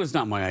 Well, it was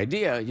not my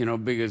idea, you know,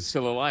 because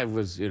Still Alive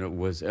was,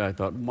 I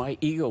thought my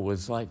ego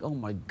was like, oh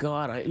my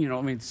God, I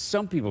mean,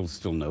 some people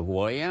still know who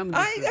I am.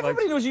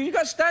 Everybody knows you. You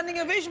got standing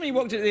ovation when you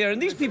walked out there,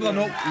 and these people are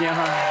not. Yeah.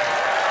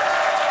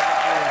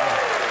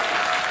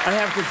 I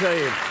have to tell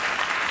you.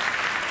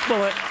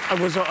 Well, I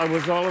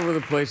was all over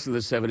the place in the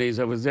 70s.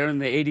 I was there in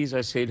the 80s.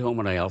 I stayed home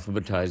and I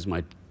alphabetized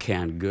my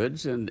canned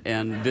goods, and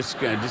this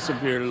guy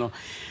disappeared and all.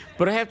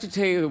 But I have to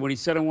tell you that when he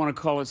said I want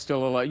to call it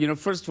Still Alive, you know,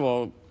 first of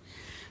all,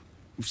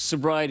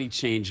 sobriety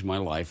changed my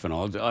life and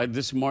all.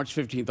 This March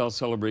 15th, I'll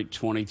celebrate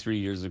 23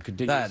 years of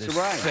continuous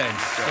sobriety.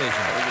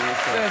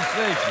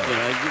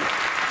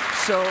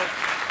 Sensational.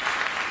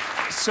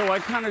 So I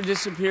kind of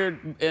disappeared,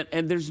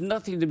 and there's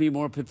nothing to be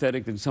more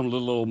pathetic than some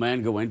little old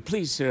man going,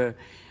 please, sir,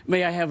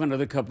 may I have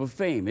another cup of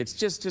fame? It's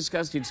just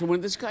disgusting. So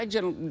when this guy,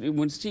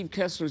 when Steve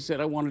Kessler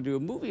said, I want to do a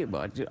movie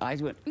about it, I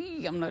went,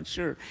 I'm not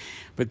sure.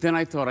 But then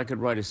I thought I could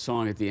write a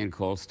song at the end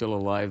called Still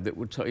Alive that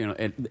would tell, you know,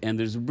 and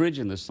there's a bridge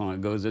in the song.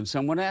 It goes, and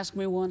someone asked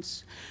me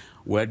once,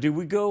 where do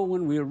we go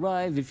when we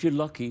arrive? If you're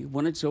lucky,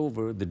 when it's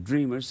over, the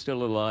dreamer's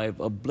still alive,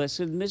 a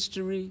blessed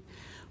mystery.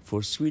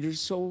 For sweeter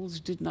souls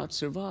did not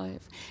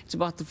survive. It's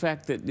about the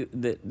fact that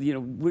you know,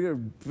 we're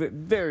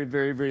very,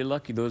 very, very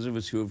lucky, those of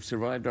us who have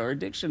survived our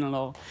addiction and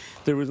all.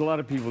 There was a lot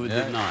of people that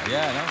did not.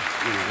 Yeah, no.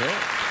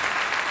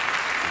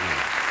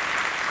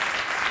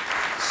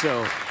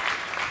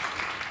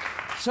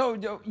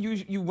 So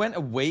you went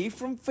away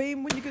from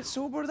fame when you get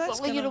sober? That's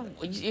well, you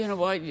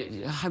know, I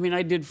mean,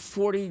 I did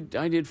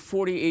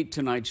 48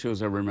 Tonight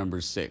shows. I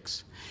remember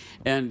 6.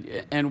 And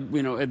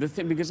you know, the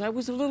thing, because I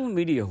was a little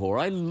media whore.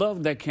 I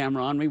loved that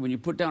camera on me. When you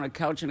put down a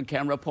couch and a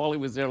camera, Paulie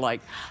was there like,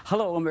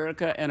 hello,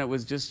 America. And it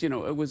was just, you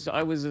know, I was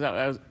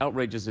as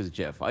outrageous as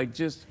Jeff. I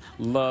just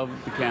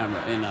loved the camera.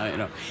 And you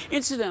know,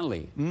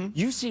 incidentally,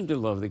 you seem to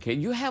love the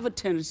camera. You have a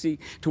tendency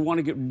to want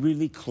to get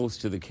really close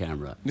to the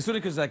camera. It's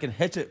only because I can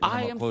hit it when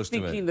I'm close to it.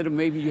 I am thinking that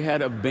maybe you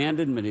had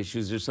abandonment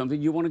issues or something.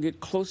 You want to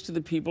get close to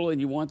the people and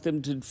you want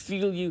them to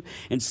feel you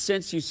and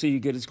sense you, so you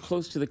get as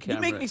close to the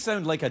camera. You make me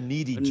sound like a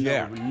needy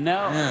jerk.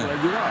 No,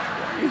 well, you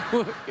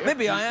are.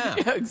 Maybe I am.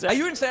 Yeah, exactly. Are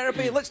you in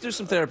therapy? Let's do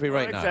some therapy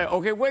right now.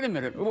 Okay, wait a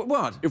minute.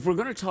 What? If we're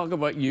going to talk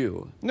about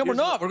you... No, we're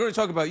not. We're going to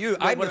talk about you.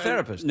 I'm the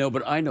therapist. No,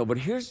 but I know. But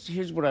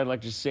here's what I'd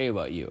like to say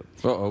about you.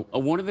 Uh-oh.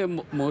 One of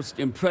the most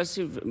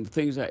impressive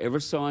things I ever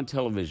saw on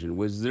television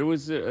was there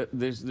was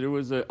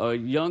a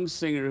young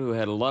singer who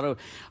had a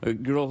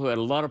girl who had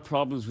a lot of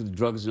problems with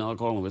drugs and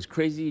alcohol and was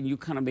crazy, and you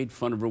kind of made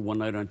fun of her one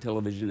night on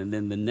television, and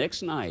then the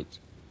next night,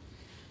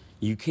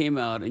 you came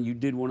out and you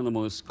did one of the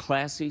most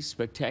classy,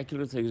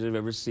 spectacular things I've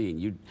ever seen.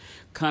 You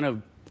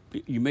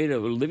made a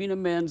living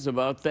amends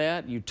about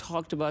that. You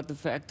talked about the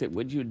fact that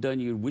what you had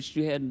done, you wished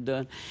you hadn't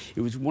done.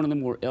 It was one of the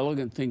more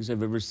elegant things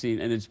I've ever seen,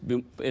 and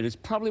it is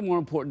probably more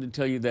important to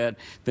tell you that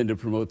than to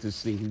promote this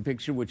stinking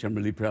picture, which I'm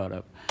really proud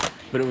of.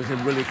 But it was a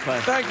really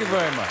classy. Thank you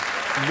very much.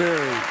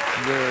 Very,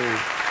 very,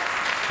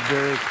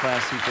 very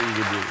classy thing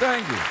to do.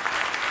 Thank you.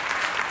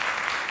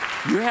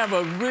 You have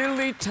a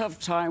really tough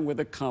time with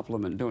a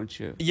compliment, don't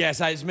you?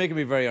 Yes, it's making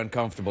me very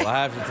uncomfortable,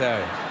 I have to tell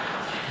you.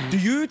 Do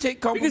you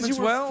take compliments Because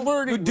you were well?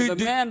 flirting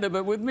with Amanda,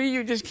 but with me,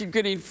 you just keep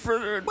getting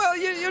further. Well,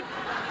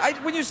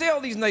 when you say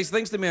all these nice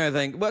things to me, I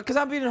think, well, because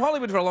I've been in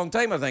Hollywood for a long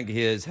time, I think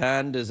his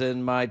hand is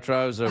in my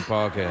trouser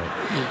pocket.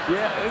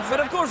 Yeah, but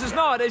of course it's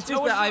not. It's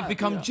just No, that it's I've not,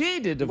 become yeah.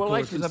 jaded, of Well,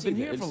 course, because I've been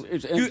here for.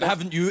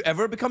 Haven't you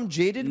ever become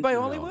jaded by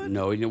Hollywood?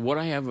 No, you know what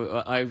I have.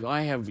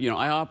 I have. You know,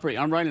 I operate.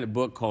 I'm writing a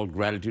book called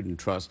Gratitude and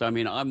Trust. I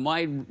mean,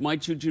 my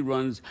choo-choo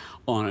runs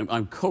on.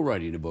 I'm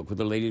co-writing a book with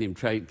a lady named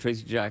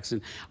Tracy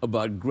Jackson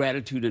about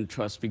gratitude and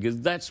trust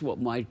because that's what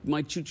my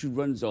choo-choo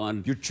runs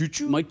on. Your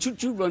choo-choo? My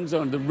choo-choo runs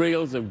on the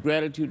rails of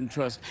gratitude and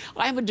trust.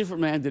 I am a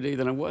different man today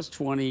than I was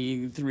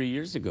 23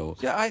 years ago.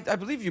 Yeah, I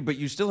believe you, but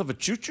you still have a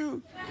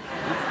choo-choo?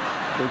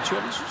 Don't you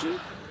have a choo-choo?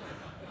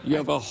 You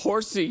have a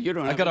horsey. You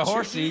don't have I got a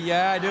horsey.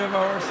 Yeah, I do have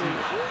a horsey.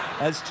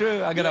 That's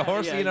rue. I got a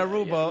horsey and a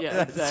rowboat.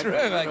 That's exactly. true,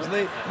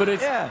 actually. But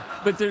it's,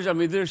 but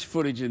there's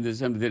footage in this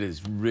that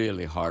is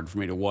really hard for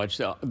me to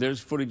watch. There's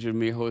footage of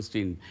me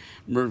hosting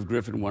Merv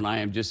Griffin when I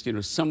am just,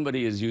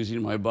 somebody is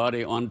using my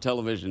body on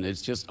television.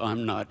 It's just,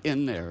 I'm not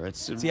in there.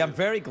 See, I'm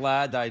very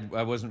glad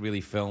I wasn't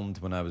really filmed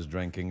when I was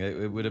drinking.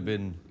 It would have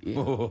been.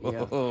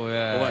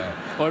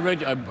 I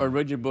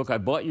read your book. I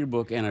bought your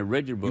book and I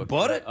read your book. You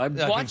bought it? I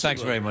bought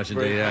Thanks very much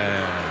indeed.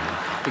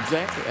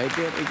 Exactly, I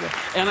did.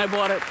 And I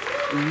bought it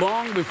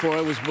long before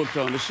I was booked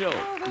on the show.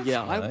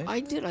 Nice. I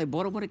did. I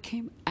bought it when it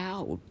came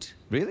out.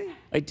 Really?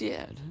 I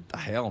did. The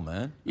hell,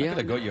 man. Yeah, I could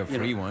have got you a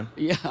free one.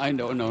 Yeah, I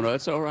know. No,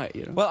 it's all right.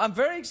 Well, I'm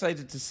very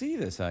excited to see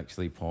this,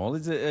 actually, Paul.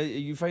 Is it?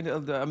 You find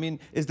it? I mean,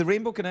 is the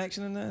Rainbow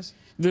Connection in this?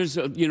 There's,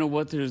 you know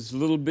what? There's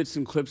little bits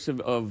and clips of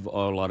a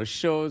lot of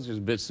shows. There's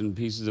bits and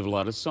pieces of a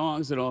lot of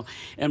songs and all.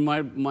 And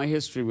my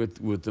history with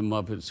the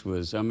Muppets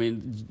was, I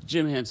mean,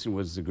 Jim Henson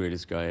was the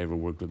greatest guy I ever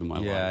worked with in my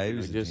life. Yeah, he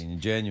was a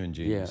genuine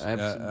genius.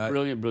 Yeah,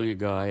 brilliant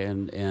guy.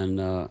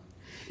 And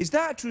is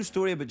that a true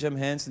story about Jim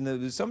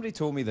Henson? Somebody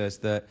told me this,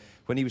 that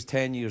when he was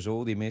 10 years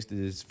old, he made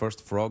his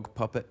first frog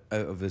puppet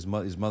out of his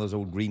mother's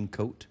old green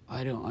coat.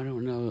 I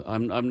don't know.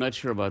 I'm not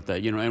sure about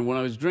that. And when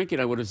I was drinking,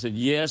 I would have said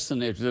yes, and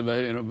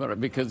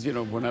because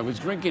when I was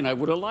drinking, I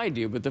would have lied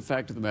to you. But the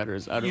fact of the matter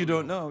is, I don't. You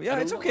don't know. Yeah,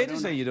 it's okay to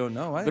say you don't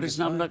know. But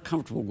I'm not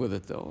comfortable with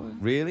it, though.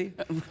 Really?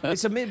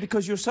 It's amazing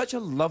because you're such a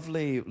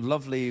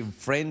lovely,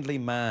 friendly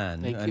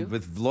man,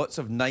 with lots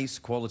of nice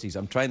qualities.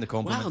 I'm trying the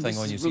compliment thing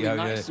on you. See how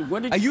nice.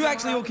 Are you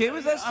actually okay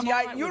with this?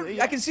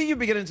 I can see you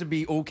beginning to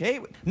be okay.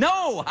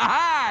 No.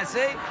 Ha!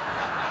 See?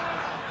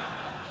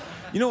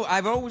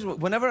 I've always,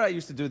 whenever I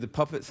used to do the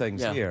puppet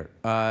things here,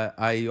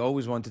 I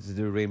always wanted to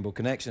do Rainbow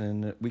Connection,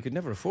 and we could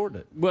never afford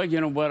it. Well,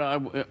 you know what?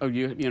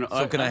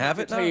 So can I have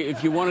it now?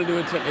 If you want to do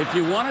it, if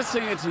you want to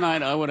sing it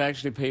tonight, I would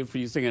actually pay for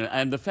you singing it.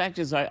 And the fact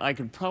is, I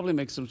could probably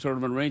make some sort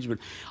of an arrangement.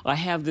 I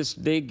have this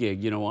day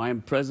gig. I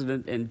am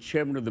president and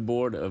chairman of the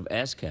board of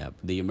ASCAP,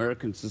 the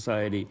American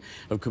Society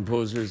of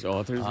Composers,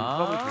 Authors, and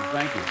Publishers.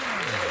 Thank you.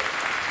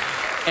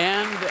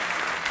 And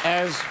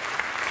as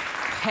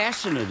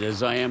passionate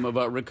as I am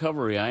about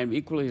recovery, I am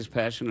equally as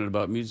passionate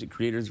about music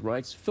creators'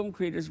 rights, film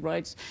creators'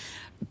 rights.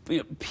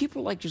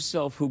 People like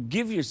yourself who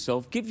give your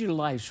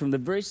lives from the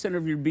very center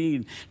of your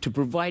being to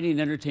providing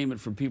entertainment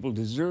for people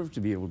deserve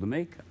to be able to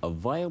make a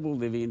viable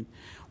living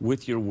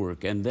with your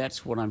work. And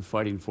that's what I'm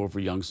fighting for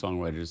young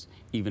songwriters,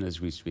 even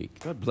as we speak.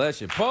 God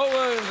bless you. Paul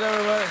Williams,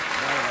 everybody.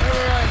 We'll be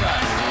right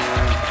back.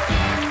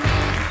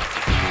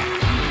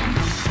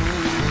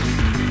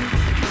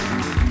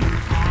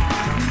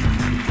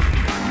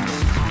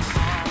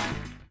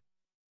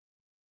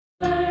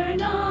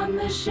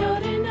 Show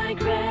tonight,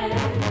 Craig.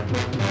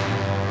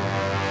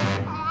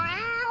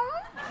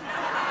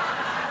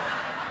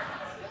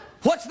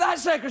 What's that,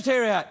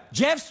 Secretariat?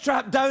 Jeff's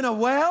trapped down a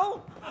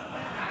well?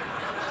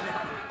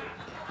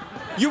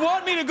 You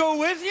want me to go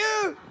with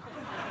you?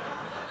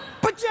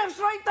 But Jeff's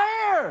right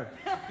there.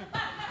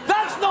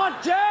 That's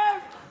not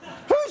Jeff.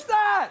 Who's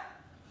that?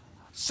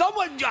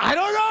 Someone, I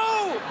don't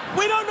know.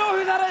 We don't know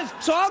who that is.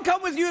 So I'll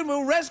come with you and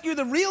we'll rescue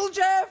the real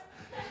Jeff.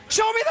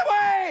 Show me the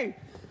way.